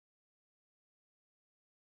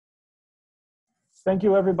Thank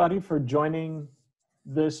you everybody for joining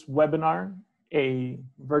this webinar, a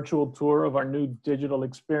virtual tour of our new digital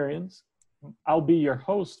experience. I'll be your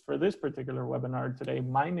host for this particular webinar today.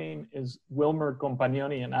 My name is Wilmer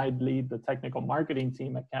Companioni and I lead the technical marketing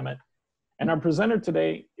team at KEMET. And our presenter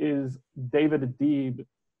today is David Adib,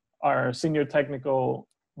 our senior technical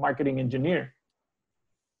marketing engineer.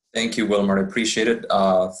 Thank you, Wilmer. I appreciate it.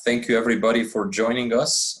 Thank you, everybody, for joining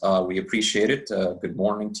us. We appreciate it. Good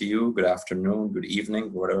morning to you, good afternoon, good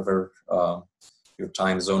evening, whatever your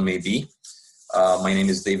time zone may be. My name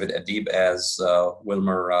is David Adib, as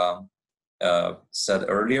Wilmer said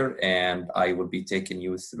earlier, and I will be taking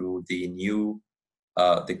you through the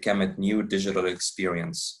KEMET new digital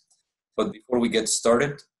experience. But before we get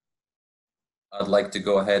started, I'd like to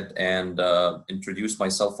go ahead and introduce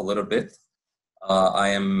myself a little bit. I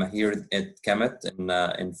am here at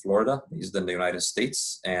KEMET in Florida, based in the United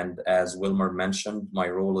States. And as Wilmer mentioned, my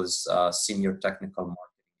role is Senior Technical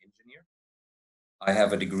Marketing Engineer. I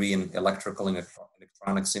have a degree in Electrical and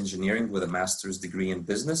Electronics Engineering with a master's degree in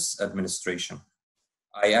Business Administration.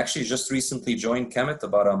 I actually just recently joined KEMET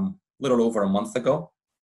about a little over a month ago.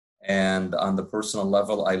 And on the personal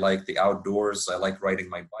level, I like the outdoors. I like riding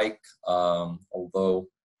my bike, although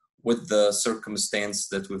with the circumstance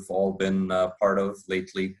that we've all been part of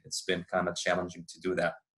lately, it's been kind of challenging to do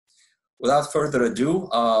that. Without further ado,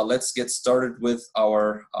 let's get started with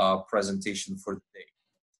our presentation for today.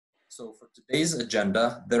 So for today's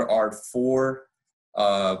agenda, there are four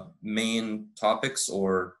main topics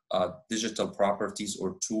or digital properties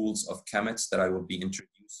or tools of KEMET that I will be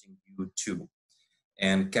introducing you to.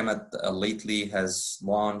 And KEMET lately has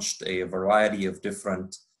launched a variety of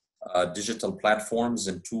different digital platforms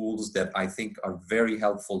and tools that I think are very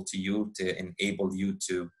helpful to you to enable you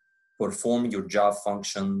to perform your job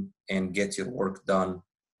function and get your work done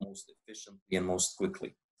most efficiently and most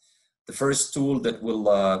quickly. The first tool that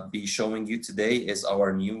we'll be showing you today is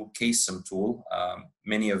our new KESEM tool.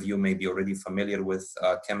 Many of you may be already familiar with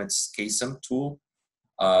KEMET's KESEM tool.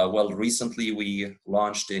 Well, recently we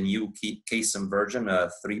launched a new KESEM version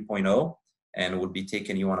 3.0. and we'll be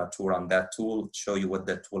taking you on a tour on that tool, show you what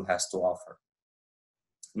that tool has to offer.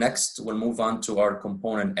 Next, we'll move on to our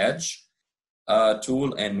Component Edge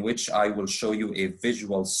tool, in which I will show you a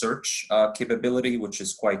visual search capability, which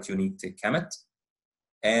is quite unique to KEMET.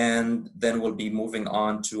 And then we'll be moving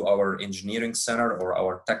on to our Engineering Center or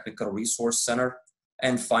our Technical Resource Center.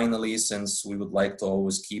 And finally, since we would like to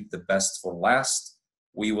always keep the best for last,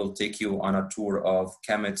 we will take you on a tour of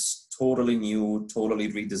KEMET's totally new, totally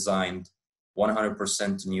redesigned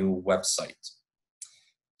 100% new website.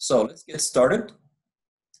 So let's get started.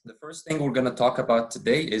 The first thing we're going to talk about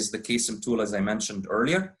today is the KESEM tool, as I mentioned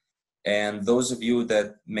earlier. And those of you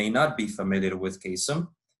that may not be familiar with KESEM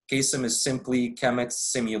is simply KEMET's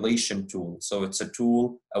simulation tool. So it's a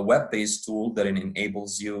tool, a web-based tool that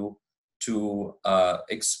enables you to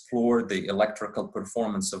explore the electrical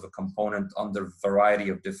performance of a component under a variety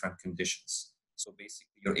of different conditions. So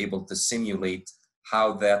basically, you're able to simulate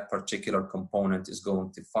how that particular component is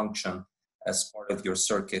going to function as part of your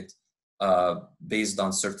circuit based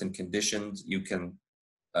on certain conditions. You can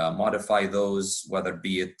modify those, whether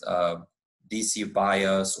be it DC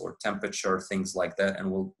bias or temperature, things like that,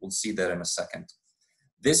 and we'll see that in a second.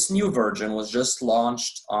 This new version was just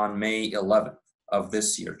launched on May 11th of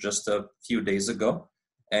this year, just a few days ago,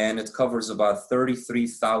 and it covers about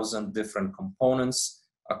 33,000 different components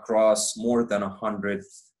across more than 100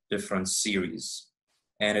 different series.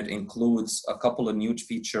 And it includes a couple of new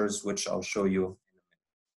features, which I'll show you in a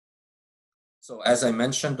minute. So as I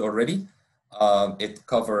mentioned already, it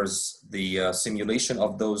covers the simulation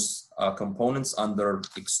of those components under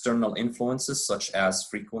external influences, such as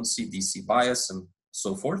frequency, DC bias, and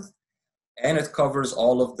so forth. And it covers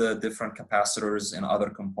all of the different capacitors and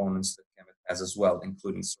other components that KEMET has as well,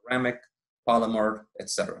 including ceramic, polymer,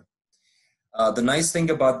 etc. The nice thing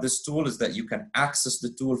about this tool is that you can access the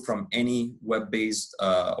tool from any web-based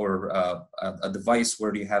or a device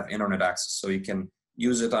where you have internet access. So you can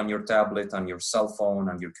use it on your tablet, on your cell phone,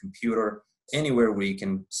 on your computer, anywhere where you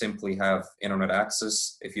can simply have internet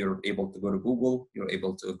access. If you're able to go to Google, you're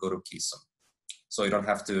able to go to KESEM. So you don't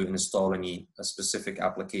have to install any specific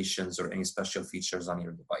applications or any special features on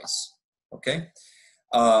your device, okay?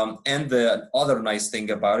 And the other nice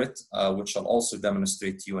thing about it, which I'll also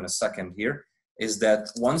demonstrate to you in a second here, is that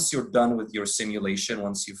once you're done with your simulation,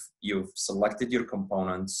 once you've selected your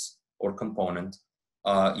components or component,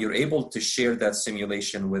 you're able to share that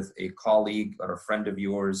simulation with a colleague or a friend of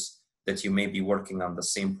yours that you may be working on the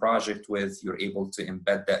same project with. You're able to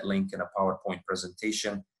embed that link in a PowerPoint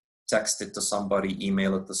presentation, text it to somebody,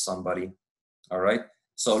 email it to somebody, all right?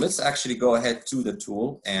 So let's actually go ahead to the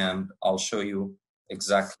tool and I'll show you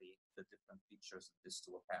exactly the different features that this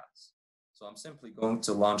tool has. So I'm simply going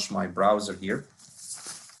to launch my browser here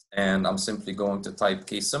and I'm simply going to type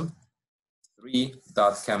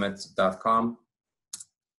KESEM3.kemet.com,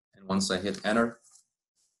 and once I hit enter,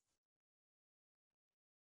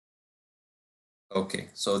 okay,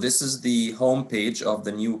 so this is the home page of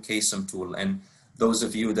the new KESEM tool. And those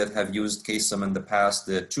of you that have used KESEM in the past,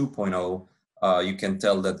 the 2.0, you can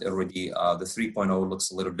tell that already the 3.0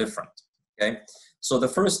 looks a little different, okay? So the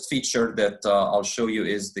first feature that I'll show you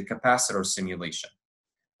is the capacitor simulation.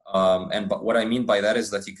 But what I mean by that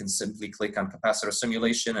is that you can simply click on capacitor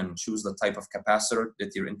simulation and choose the type of capacitor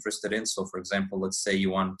that you're interested in. So for example, let's say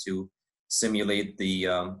you want to simulate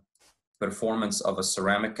the performance of a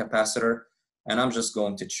ceramic capacitor, and I'm just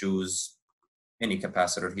going to choose any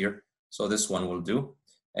capacitor here. So this one will do.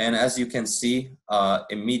 And as you can see,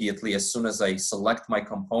 immediately, as soon as I select my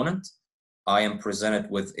component, I am presented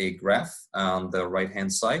with a graph on the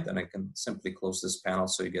right-hand side, and I can simply close this panel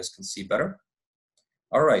so you guys can see better.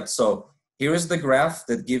 All right, so here is the graph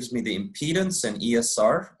that gives me the impedance and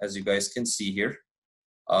ESR, as you guys can see here.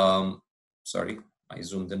 Sorry, I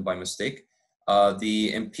zoomed in by mistake.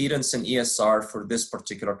 The impedance and ESR for this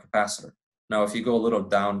particular capacitor. Now, if you go a little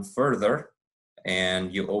down further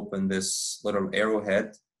and you open this little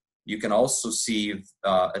arrowhead, you can also see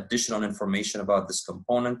additional information about this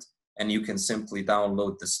component, and you can simply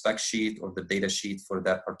download the spec sheet or the data sheet for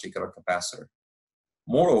that particular capacitor.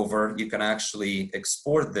 Moreover, you can actually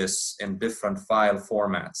export this in different file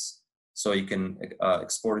formats. So you can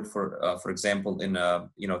export it for example, in a,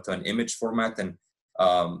 to an image format, and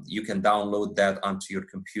you can download that onto your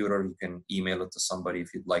computer. You can email it to somebody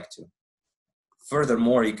if you'd like to.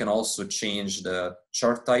 Furthermore, you can also change the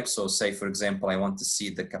chart type. So say, for example, I want to see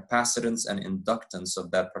the capacitance and inductance of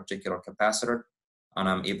that particular capacitor, and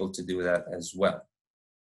I'm able to do that as well.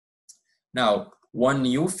 Now, one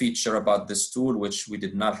new feature about this tool, which we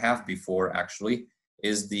did not have before actually,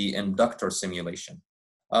 is the inductor simulation.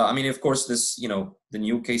 I mean, of course, this, the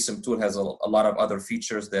new KESEM tool has a lot of other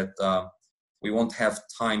features that we won't have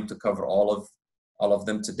time to cover all of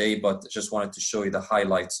them today, but just wanted to show you the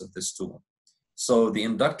highlights of this tool. So the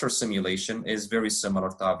inductor simulation is very similar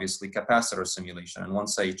to obviously capacitor simulation. And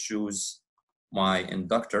once I choose my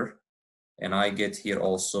inductor, and I get here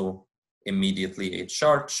also immediately a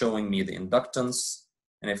chart showing me the inductance.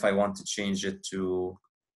 And if I want to change it to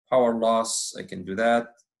power loss, I can do that.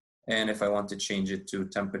 And if I want to change it to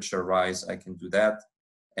temperature rise, I can do that.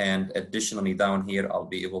 And additionally, down here, I'll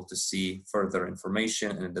be able to see further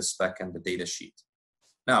information in the spec and the data sheet.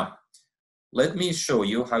 Now, let me show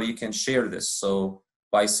you how you can share this. So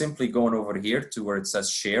by simply going over here to where it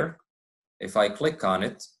says share, if I click on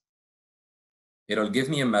it, it'll give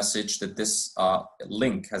me a message that this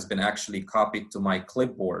link has been actually copied to my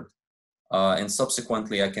clipboard. And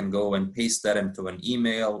subsequently, I can go and paste that into an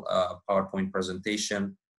email, PowerPoint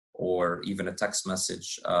presentation, or even a text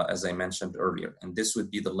message, as I mentioned earlier. And this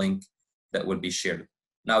would be the link that would be shared.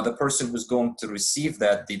 Now, the person who's going to receive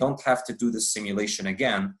that, they don't have to do the simulation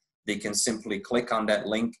again. They can simply click on that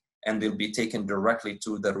link and they'll be taken directly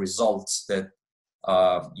to the results that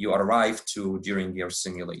you arrived to during your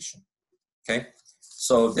simulation. Okay,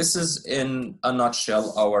 so this is in a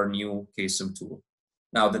nutshell our new KESEM tool.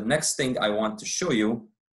 Now, the next thing I want to show you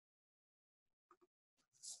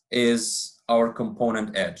is our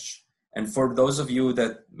component edge. And for those of you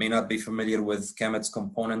that may not be familiar with KEMET's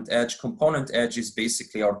component edge is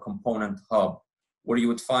basically our component hub, where you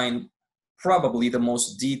would find probably the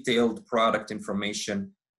most detailed product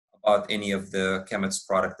information about any of the KEMET's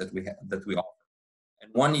product that we offer.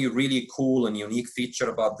 And one really cool and unique feature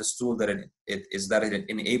about this tool that it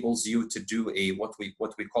enables you to do what we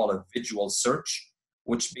call a visual search,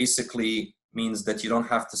 which basically means that you don't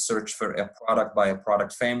have to search for a product by a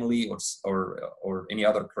product family or any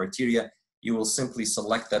other criteria. You will simply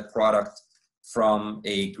select that product from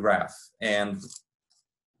a graph. And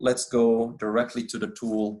let's go directly to the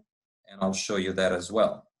tool and I'll show you that as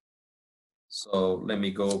well. So let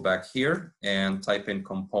me go back here and type in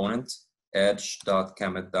component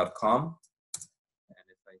edge.kemet.com. And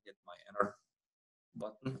if I hit my enter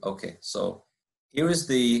button, okay, so here is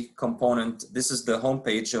the component. This is the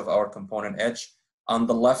homepage of our component edge. On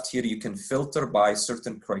the left here, you can filter by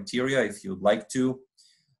certain criteria if you'd like to.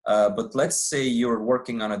 But let's say you're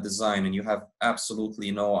working on a design and you have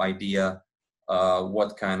absolutely no idea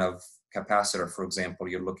what kind of capacitor, for example,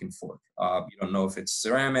 you're looking for. You don't know if it's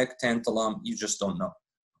ceramic, tantalum, you just don't know.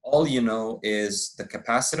 All you know is the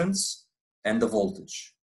capacitance and the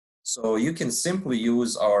voltage. So you can simply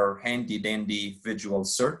use our handy dandy visual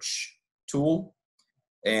search tool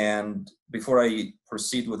And before I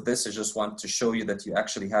proceed with this, I just want to show you that you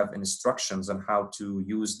actually have instructions on how to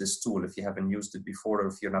use this tool. If you haven't used it before, or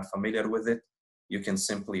if you're not familiar with it, you can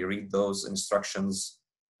simply read those instructions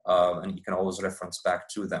and you can always reference back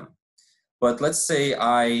to them. But let's say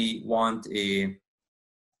I want a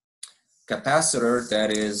capacitor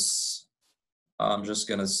that is, I'm just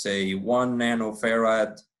gonna say 1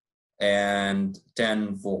 nanofarad and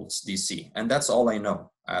 10 volts DC. And that's all I know.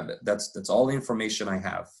 That's all the information I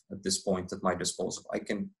have at this point at my disposal. I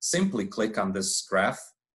can simply click on this graph,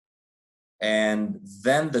 and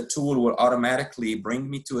then the tool will automatically bring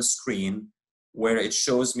me to a screen where it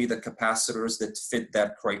shows me the capacitors that fit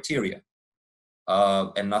that criteria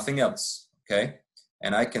and nothing else, okay?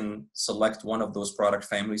 And I can select one of those product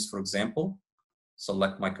families, for example,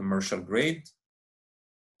 select my commercial grade,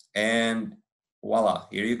 and voila,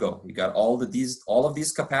 here you go. You got all of these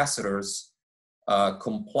capacitors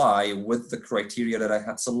comply with the criteria that I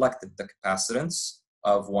had selected, the capacitance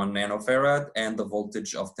of 1 nanofarad and the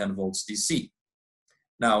voltage of 10 volts DC.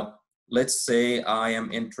 Now, let's say I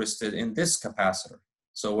am interested in this capacitor.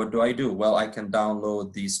 So what do? Well, I can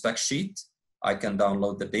download the spec sheet. I can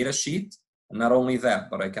download the data sheet. And not only that,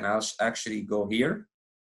 but I can actually go here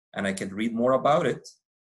and I can read more about it.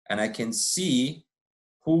 And I can see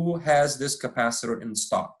who has this capacitor in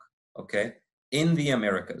stock, okay, in the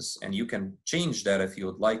Americas. And you can change that if you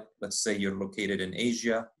would like. Let's say you're located in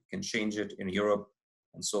Asia, you can change it in Europe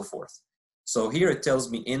and so forth. So here it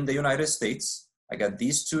tells me in the United States, I got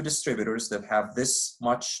these 2 distributors that have this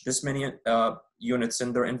many units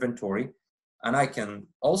in their inventory. And I can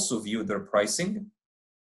also view their pricing.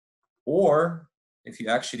 Or if you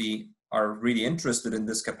actually are really interested in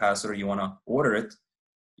this capacitor, you wanna order it,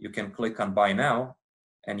 you can click on buy now,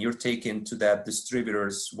 and you're taken to that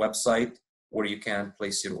distributor's website where you can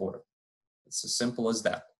place your order. It's as simple as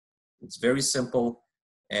that. It's very simple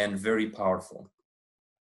and very powerful.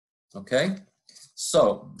 Okay,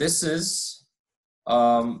 so this is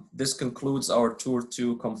this concludes our tour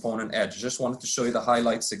to Component Edge. Just wanted to show you the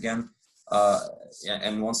highlights again.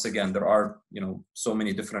 And once again, there are so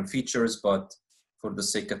many different features, but for the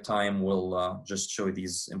sake of time, we'll just show you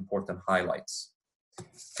these important highlights.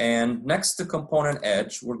 And next to Component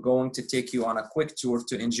Edge, we're going to take you on a quick tour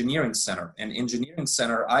to Engineering Center. And Engineering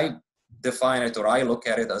Center, I define it, or I look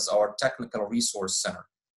at it as our technical resource center.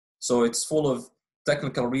 So it's full of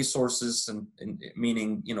technical resources, and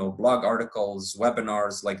meaning, blog articles,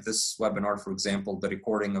 webinars like this webinar, for example. The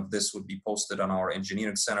recording of this would be posted on our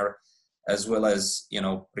Engineering Center, as well as,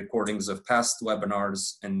 recordings of past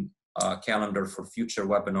webinars and calendar for future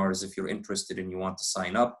webinars if you're interested and you want to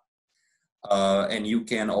sign up. And you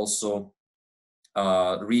can also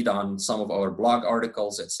read on some of our blog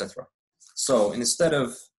articles, etc. So instead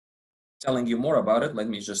of telling you more about it, let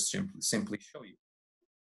me just simply show you.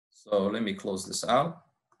 So let me close this out.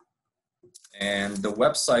 And the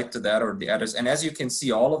website to that, or the address, and as you can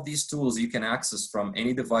see, all of these tools you can access from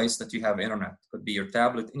any device that you have internet. Could be your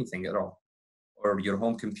tablet, anything at all, or your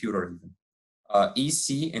home computer even.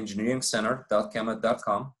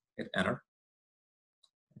 ecengineeringcenter.kemet.com, hit enter.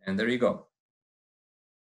 And there you go.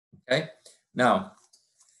 Okay, now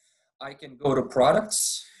I can go to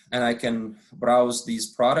products and I can browse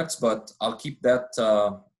these products, but I'll keep that,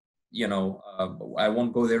 I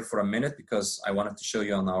won't go there for a minute because I wanted to show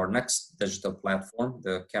you on our next digital platform,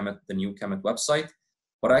 the new KEMET website.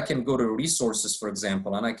 But I can go to resources, for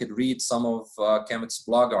example, and I could read some of KEMET's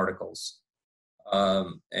blog articles.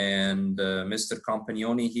 Mr.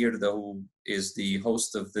 Companioni here, who is the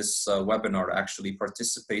host of this webinar, actually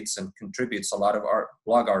participates and contributes a lot of our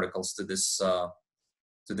blog articles to this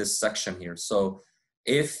section here. So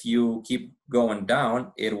if you keep going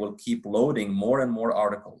down, it will keep loading more and more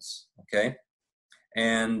articles. Okay,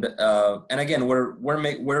 and again,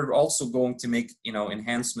 we're also going to make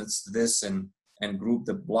enhancements to this and group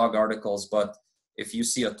the blog articles. But if you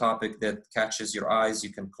see a topic that catches your eyes,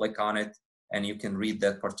 you can click on it and you can read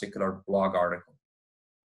that particular blog article.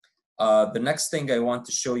 The next thing I want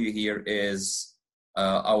to show you here is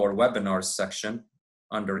our webinars section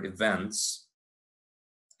under events.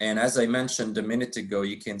 And as I mentioned a minute ago,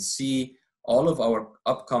 you can see all of our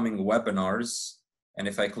upcoming webinars. And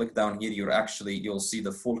if I click down here, you'll see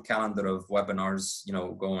the full calendar of webinars,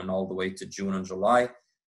 going all the way to June and July.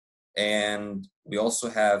 And we also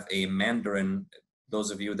have a Mandarin, those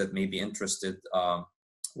of you that may be interested,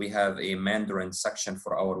 we have a Mandarin section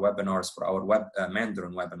for our webinars, for our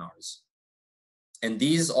Mandarin webinars. And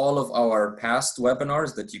these, all of our past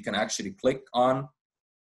webinars that you can actually click on,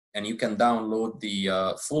 and you can download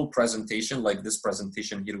the full presentation, like this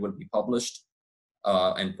presentation here will be published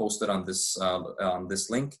and posted on this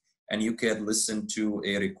link. and you can listen to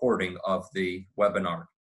a recording of the webinar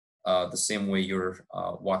the same way you're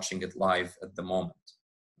watching it live at the moment.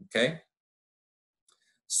 Okay.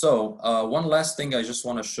 So one last thing I just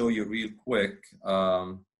want to show you real quick.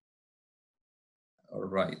 All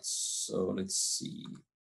right, so let's see.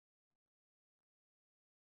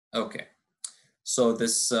 Okay, so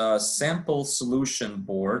this sample solution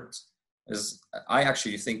board is, I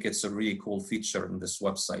actually think it's a really cool feature in this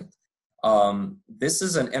website. This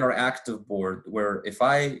is an interactive board where if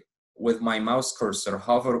I, with my mouse cursor,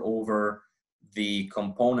 hover over the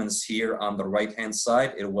components here on the right-hand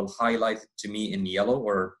side, it will highlight it to me in yellow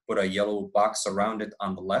or put a yellow box around it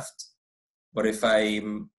on the left. But if I,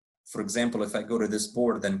 for example, if I go to this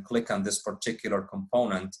board and click on this particular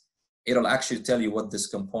component, it'll actually tell you what this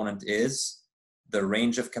component is, the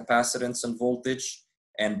range of capacitance and voltage,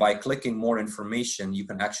 and by clicking more information, you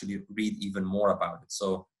can actually read even more about it.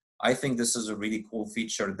 So I think this is a really cool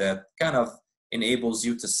feature that kind of enables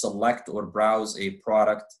you to select or browse a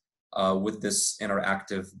product with this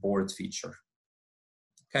interactive board feature.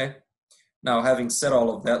 Okay, now having said all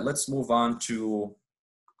of that, let's move on to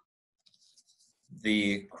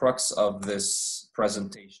the crux of this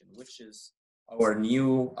presentation, which is our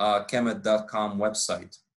new KEMET.com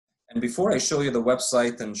website. And before I show you the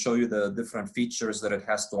website and show you the different features that it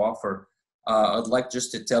has to offer, I'd like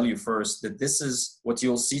just to tell you first that this is what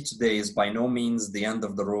you'll see today is by no means the end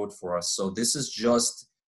of the road for us. So this is just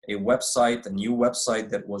a website, a new website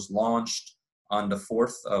that was launched on the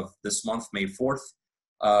 4th of this month, May 4th.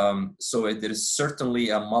 So it is certainly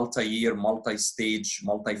a multi-year, multi-stage,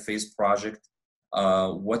 multi-phase project.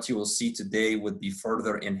 What you will see today would be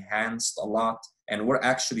further enhanced a lot. And we're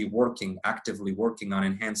actually actively working on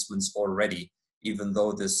enhancements already, even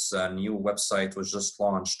though this new website was just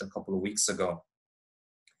launched a couple of weeks ago.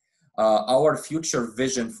 Our future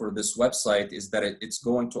vision for this website is that it's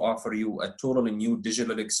going to offer you a totally new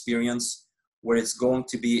digital experience where it's going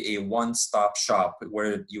to be a one-stop shop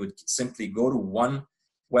where you would simply go to one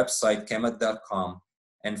website, KEMET.com,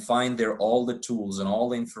 and find there all the tools and all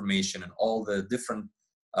the information and all the different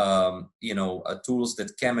tools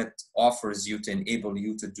that KEMET offers you to enable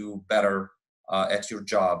you to do better at your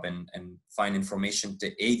job and find information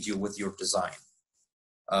to aid you with your design.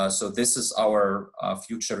 So this is our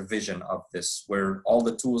future vision of this, where all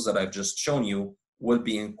the tools that I've just shown you will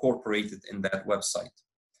be incorporated in that website.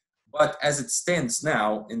 But as it stands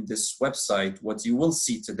now in this website, what you will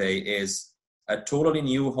see today is a totally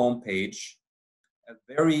new homepage, a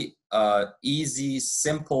very easy,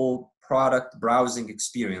 simple product browsing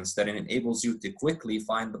experience that enables you to quickly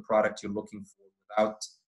find the product you're looking for without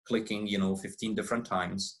clicking 15 different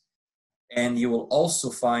times. And you will also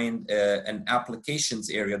find an applications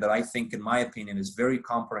area that I think, in my opinion, is very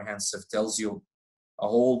comprehensive, tells you a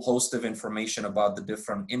whole host of information about the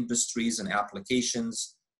different industries and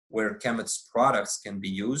applications where KEMET's products can be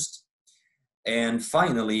used. And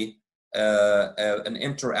finally, an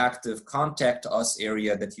interactive contact us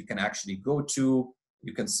area that you can actually go to.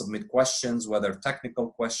 You can submit questions, whether technical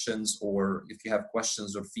questions or if you have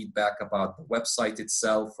questions or feedback about the website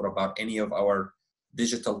itself or about any of our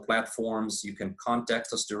digital platforms, you can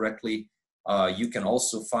contact us directly. You can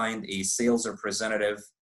also find a sales representative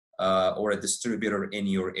or a distributor in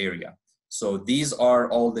your area. So these are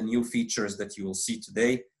all the new features that you will see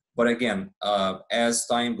today. But again, as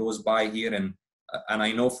time goes by here, and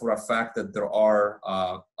I know for a fact that there are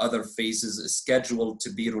other phases scheduled to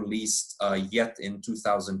be released yet in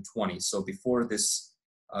 2020. So before this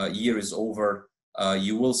year is over,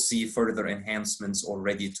 you will see further enhancements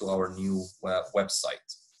already to our new website.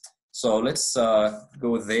 So let's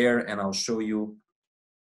go there and I'll show you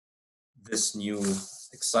this new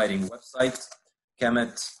exciting website,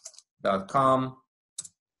 KEMET.com.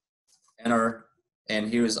 Enter, and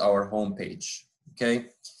here's our homepage, okay?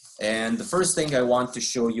 And the first thing I want to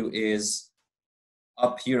show you is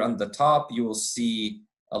up here on the top, you will see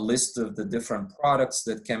a list of the different products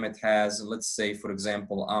that KEMET has. And let's say, for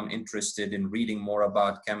example, I'm interested in reading more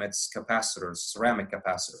about KEMET's capacitors, ceramic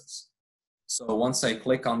capacitors. So once I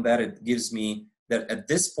click on that, it gives me that at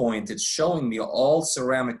this point, it's showing me all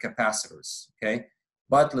ceramic capacitors, okay?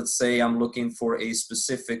 But let's say I'm looking for a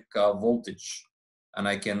specific voltage, and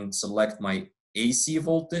I can select my AC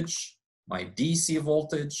voltage, my DC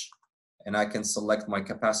voltage, and I can select my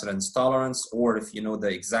capacitance tolerance, or if you know the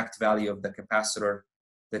exact value of the capacitor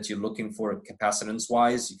that you're looking for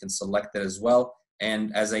capacitance-wise, you can select it as well.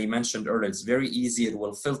 And as I mentioned earlier, it's very easy. It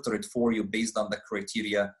will filter it for you based on the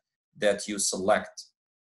criteria that you select.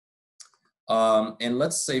 And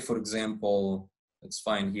let's say, for example, let's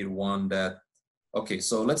find here one that, okay,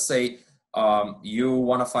 so let's say you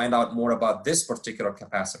want to find out more about this particular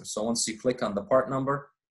capacitor. So once you click on the part number,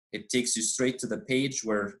 it takes you straight to the page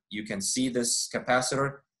where you can see this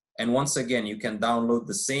capacitor. And once again, you can download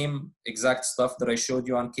the same exact stuff that I showed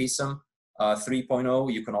you on KSM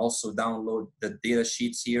 3.0. You can also download the data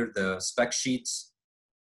sheets here, the spec sheets.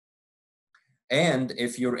 And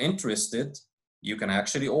if you're interested, you can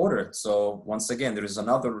actually order it. So once again, there is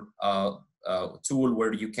another tool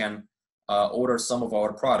where you can order some of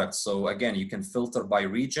our products. So again, you can filter by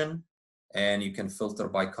region and you can filter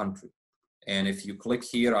by country. And if you click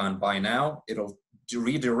here on buy now, it'll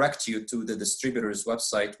redirect you to the distributor's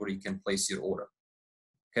website where you can place your order.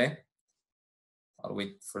 Okay. I'll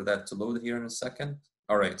wait for that to load here in a second.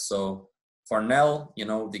 All right. So Farnell, you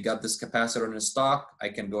know, they got this capacitor in stock. I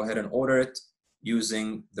can go ahead and order it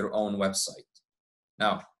using their own website.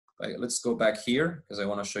 Now, let's go back here because I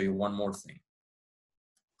want to show you one more thing.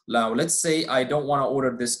 Now, let's say I don't want to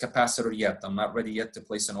order this capacitor yet. I'm not ready yet to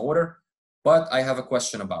place an order, but I have a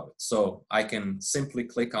question about it. So I can simply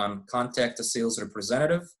click on contact a sales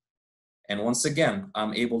representative. And once again,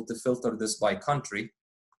 I'm able to filter this by country.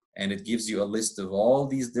 And it gives you a list of all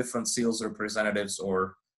these different sales representatives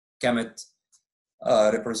or KEMET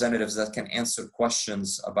representatives that can answer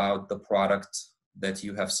questions about the product that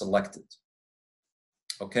you have selected.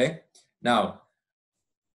 Okay, now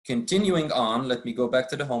continuing on, let me go back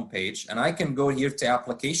to the home page and I can go here to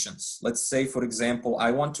applications. Let's say, for example,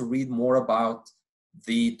 I want to read more about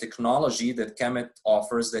the technology that KEMET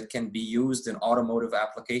offers that can be used in automotive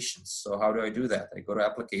applications. So how do I do that? I go to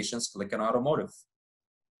applications, click on automotive.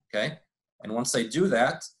 Okay, and once I do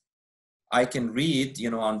that, I can read,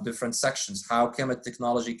 you know, on different sections how KEMET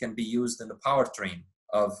technology can be used in the powertrain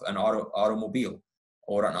of an automobile,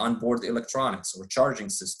 or on onboard electronics or charging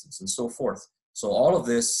systems and so forth. So all of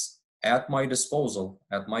this at my disposal,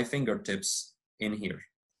 at my fingertips in here.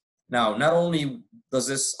 Now, not only does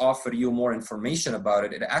this offer you more information about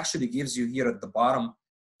it, it actually gives you here at the bottom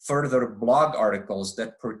further blog articles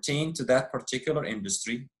that pertain to that particular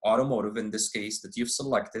industry, automotive in this case, that you've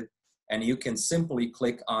selected, and you can simply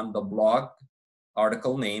click on the blog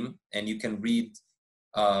article name and you can read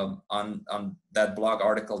on that blog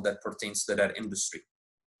article that pertains to that industry.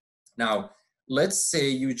 Now, let's say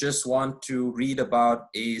you just want to read about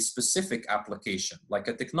a specific application, like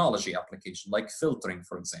a technology application, like filtering,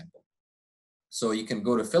 for example. So you can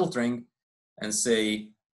go to filtering and say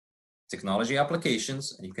technology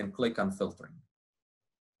applications, and you can click on filtering.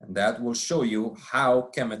 And that will show you how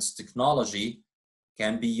KEMET's technology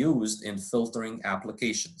can be used in filtering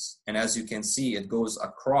applications. And as you can see, it goes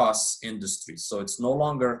across industries. So it's no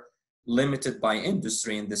longer limited by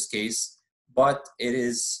industry in this case, but it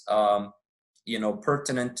is you know,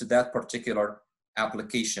 pertinent to that particular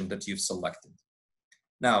application that you've selected.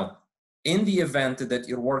 Now, in the event that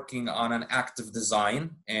you're working on an active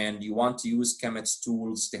design and you want to use KEMET's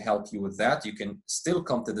tools to help you with that, you can still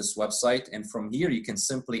come to this website, and from here you can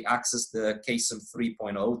simply access the KSM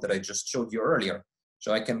 3.0 that I just showed you earlier.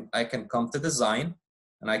 So I can come to design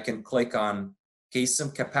and I can click on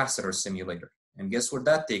KSM capacitor simulator, and guess where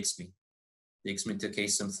that takes me? It takes me to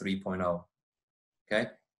KSM 3.0. Okay,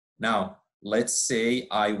 now let's say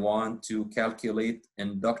I want to calculate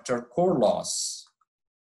inductor core loss.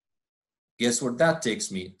 Guess where that takes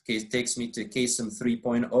me? It takes me to KSM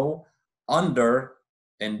 3.0 under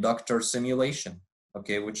inductor simulation,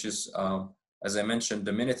 okay, which is, as I mentioned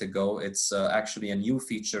a minute ago, it's actually a new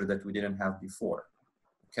feature that we didn't have before,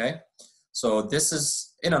 okay? So this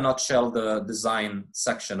is, in a nutshell, the design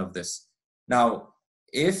section of this. Now,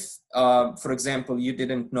 if, for example, you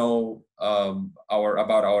didn't know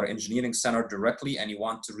about our engineering center directly and you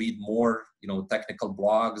want to read more, you know, technical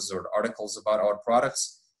blogs or articles about our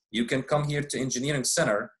products, you can come here to Engineering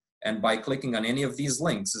Center, and by clicking on any of these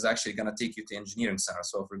links is actually going to take you to Engineering Center.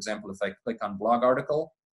 So for example, if I click on blog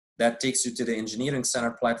article, that takes you to the Engineering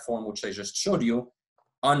Center platform, which I just showed you,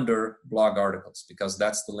 under blog articles, because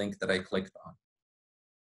that's the link that I clicked on.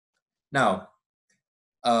 Now,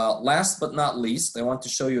 last but not least, I want to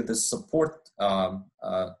show you this support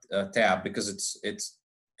tab, because it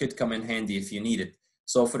could come in handy if you need it.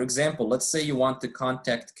 So for example, let's say you want to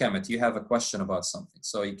contact KEMET, you have a question about something.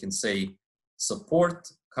 So you can say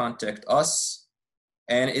support, contact us,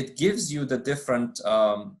 and it gives you the different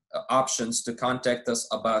options to contact us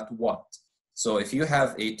about what. So if you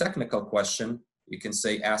have a technical question, you can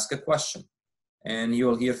say ask a question, and you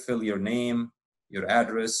will here fill your name, your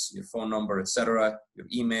address, your phone number, etc., your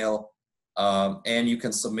email, and you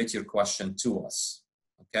can submit your question to us,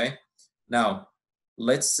 okay? Now,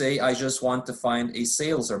 let's say I just want to find a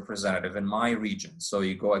sales representative in my region. So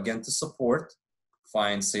you go again to support,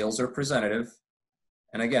 find sales representative,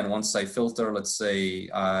 And again, once I filter, let's say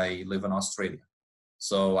I live in Australia.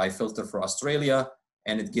 So I filter for Australia,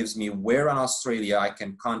 and it gives me where in Australia I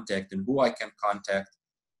can contact and who I can contact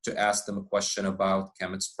to ask them a question about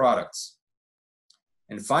KEMET's products.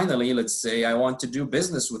 And finally, let's say I want to do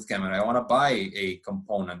business with KEMET. I want to buy a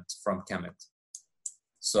component from KEMET.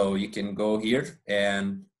 So you can go here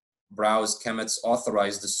and browse KEMET's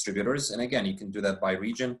authorized distributors. And again, you can do that by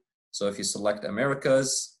region. So if you select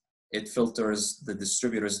Americas, it filters the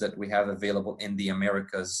distributors that we have available in the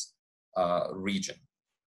Americas region.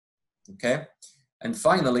 Okay. And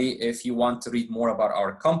finally, if you want to read more about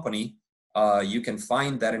our company, you can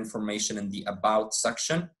find that information in the About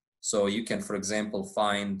section. So you can, for example,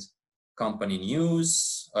 find company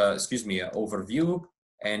news, overview,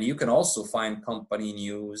 and you can also find company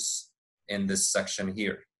news in this section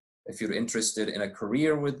here. If you're interested in a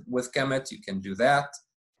career with KEMET, you can do that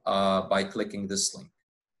by clicking this link.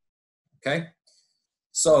 Okay.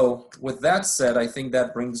 So with that said, I think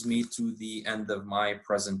that brings me to the end of my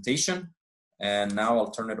presentation. And now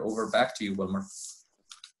I'll turn it over back to you, Wilmer.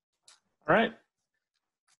 All right.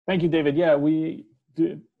 Thank you, David. Yeah,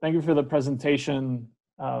 thank you for the presentation.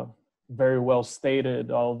 Very well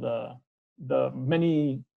stated, all the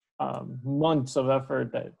many months of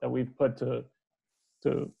effort that we've put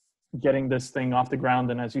to getting this thing off the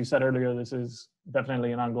ground. And as you said earlier, this is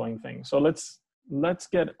definitely an ongoing thing. So let's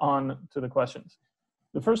get on to the questions.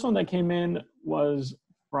 The first one that came in was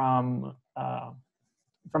from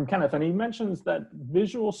Kenneth, and he mentions that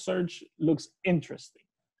visual search looks interesting.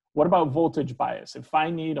 What about voltage bias? If I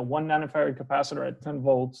need a 1 nanofarad capacitor at 10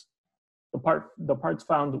 volts, the parts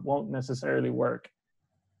found won't necessarily work.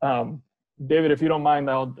 David, if you don't mind,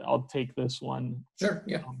 I'll take this one. Sure,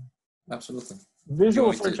 yeah, absolutely.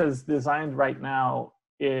 Visual search as designed right now,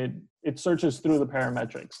 it searches through the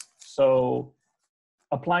parametrics. So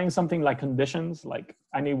applying something like conditions, like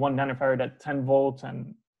I need 1 nanofarad at 10 volts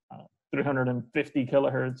and 350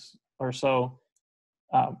 kilohertz or so,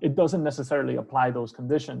 it doesn't necessarily apply those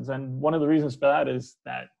conditions. And one of the reasons for that is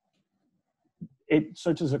that it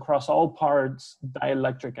searches across all parts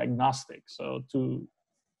dielectric agnostic. So to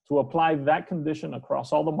apply that condition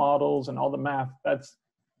across all the models and all the math, that's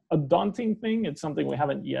a daunting thing. It's something we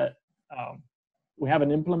haven't yet, we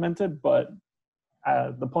haven't implemented, but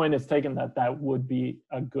the point is taken that would be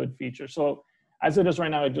a good feature. So as it is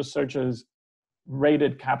right now, it just searches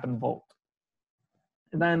rated cap and volt.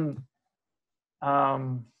 And then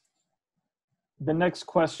the next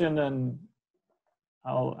question, and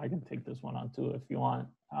I can take this one on too if you want,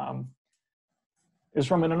 is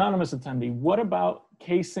from an anonymous attendee. What about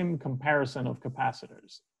KSIM comparison of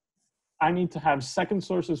capacitors? I need to have second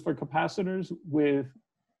sources for capacitors with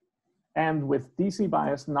DC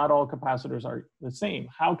bias. Not all capacitors are the same.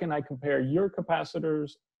 How can I compare your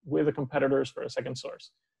capacitors with the competitors for a second source?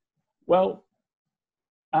 Well,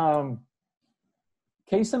 KSIM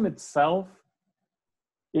itself,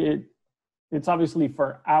 it's obviously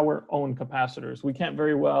for our own capacitors. We can't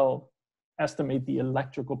very well estimate the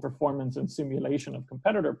electrical performance and simulation of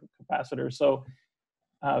competitor capacitors. So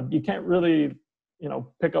you can't really,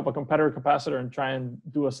 pick up a competitor capacitor and try and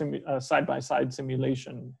do a side-by-side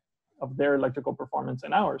simulation of their electrical performance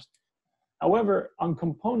and ours. However, on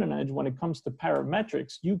Component Edge, when it comes to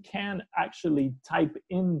parametrics, you can actually type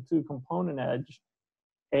into Component Edge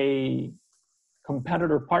a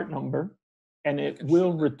competitor part number, and it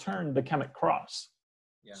will return the KEMET cross.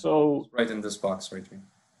 Yeah. So right in this box right here.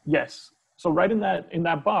 Yes. So right in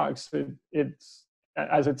that box, it's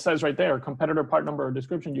as it says right there, competitor part number or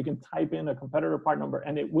description. You can type in a competitor part number,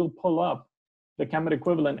 and it will pull up the KEMET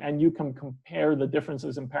equivalent, and you can compare the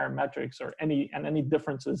differences in parametrics or any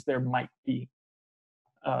differences there might be,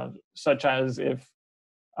 such as if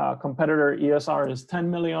competitor ESR is 10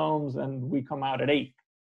 milliohms and we come out at 8,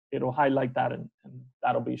 it'll highlight that and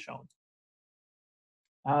that'll be shown.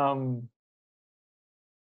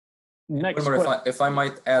 Next, Wilmer, if I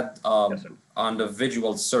might add yes, on the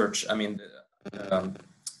visual search, I mean,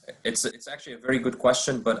 it's actually a very good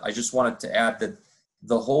question, but I just wanted to add that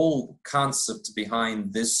the whole concept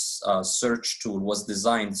behind this search tool was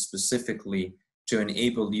designed specifically to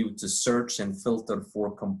enable you to search and filter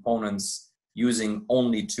for components using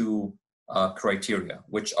only 2 criteria,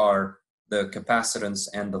 which are the capacitance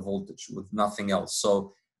and the voltage, with nothing else.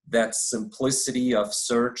 So that simplicity of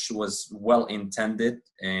search was well intended,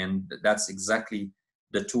 and that's exactly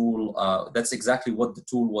the tool. That's exactly what the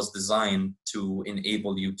tool was designed to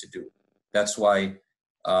enable you to do. That's why,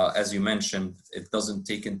 as you mentioned, it doesn't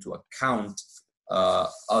take into account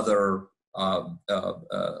other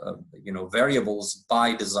variables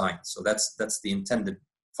by design. So that's the intended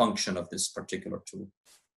function of this particular tool.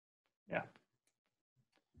 Yeah.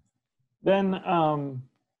 Then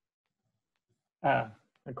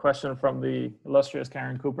a question from the illustrious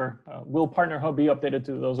Karen Cooper. Will Partner Hub be updated?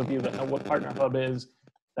 To those of you that know what Partner Hub is,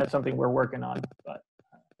 that's something we're working on, but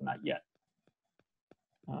not yet.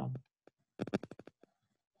 And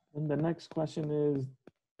the next question is,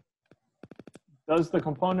 does the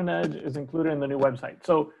component edge is included in the new website?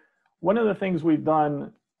 So one of the things we've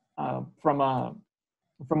done from a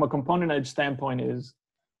component edge standpoint is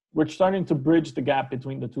we're starting to bridge the gap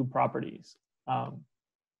between the two properties.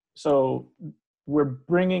 So we're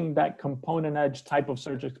bringing that component edge type of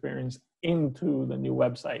search experience into the new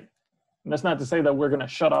website. And that's not to say that we're going to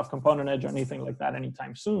shut off component edge or anything like that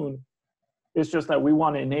anytime soon. It's just that we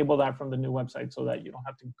want to enable that from the new website so that you don't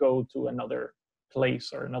have to go to another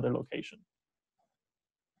place or another location.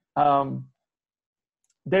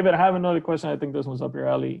 David, I have another question. I think this one's up your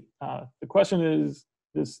alley. The question is,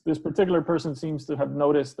 this particular person seems to have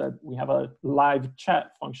noticed that we have a live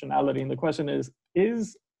chat functionality. And the question is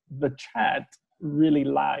the chat really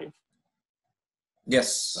live?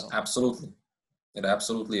 Yes, absolutely. It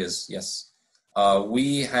absolutely is, yes.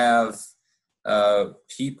 We have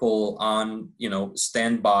people on,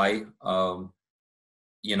 standby,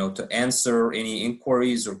 to answer any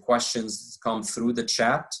inquiries or questions that come through the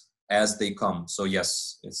chat as they come. So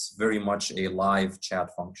yes, it's very much a live chat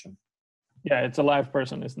function. Yeah, it's a live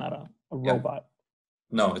person. It's not a robot.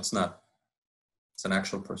 No, it's not. It's an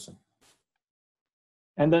actual person.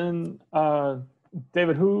 And then,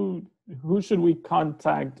 David, who should we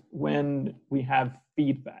contact when we have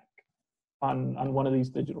feedback on one of these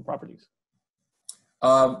digital properties?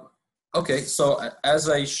 Okay, so as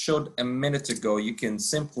I showed a minute ago, you can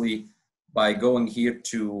simply, by going here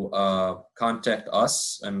to contact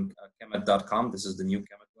us and KEMET.com, this is the new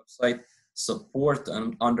KEMET website, support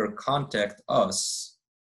under contact us,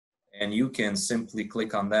 and you can simply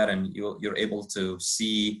click on that and you're able to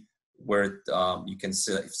see where you can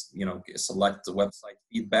select the website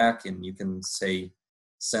feedback, and you can say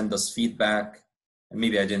send us feedback. And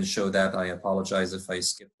maybe I didn't show that, I apologize if I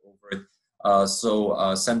skipped over it.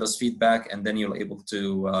 So send us feedback, and then you're able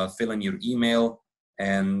to fill in your email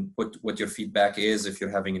and put what your feedback is if you're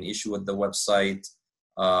having an issue with the website,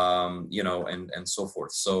 and so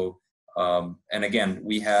forth. So and again,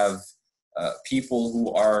 we have people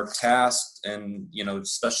who are tasked and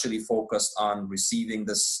especially focused on receiving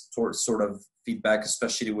this sort of feedback,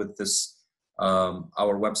 especially with this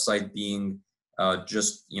our website being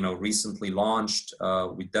just recently launched.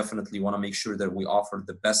 We definitely want to make sure that we offer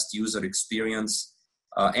the best user experience,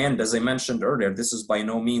 and as I mentioned earlier, this is by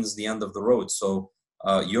no means the end of the road. So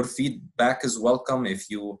your feedback is welcome. If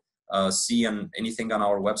you see anything on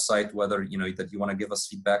our website, whether that you want to give us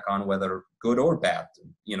feedback on, whether good or bad,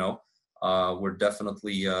 we're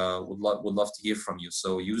definitely would love to hear from you.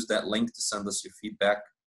 So use that link to send us your feedback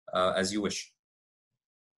as you wish.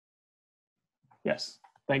 Yes,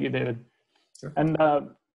 thank you, David. Sure. And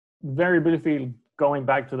very briefly, going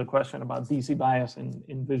back to the question about DC bias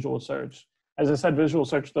in visual search. As I said, visual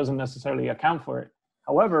search doesn't necessarily account for it.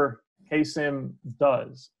 However, KSIM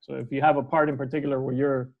does. So if you have a part in particular where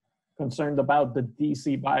you're concerned about the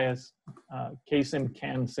DC bias, KSIM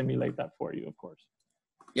can simulate that for you, of course.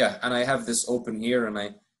 Yeah, and I have this open here, and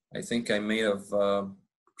I think I may have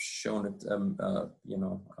shown it,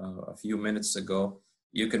 a few minutes ago.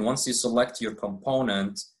 You can, once you select your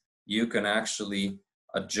component, you can actually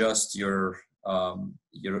adjust your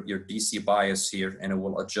DC bias here, and it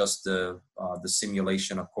will adjust the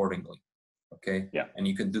simulation accordingly. Okay. Yeah. And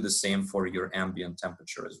you can do the same for your ambient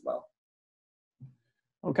temperature as well.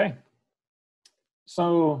 Okay.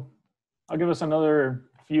 So I'll give us another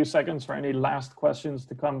few seconds for any last questions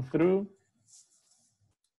to come through.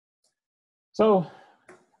 So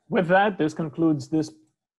with that, this concludes this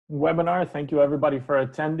webinar. Thank you everybody for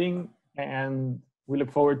attending, and we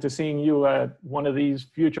look forward to seeing you at one of these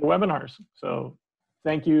future webinars. So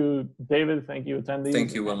thank you, David. Thank you, attendees.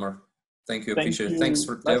 Thank you, Wilmer. Thank you. Appreciate it. Thanks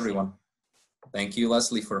to everyone. Thank you,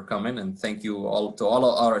 Leslie, for coming, and thank you all to all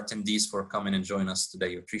of our attendees for coming and joining us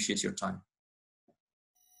today. Appreciate your time.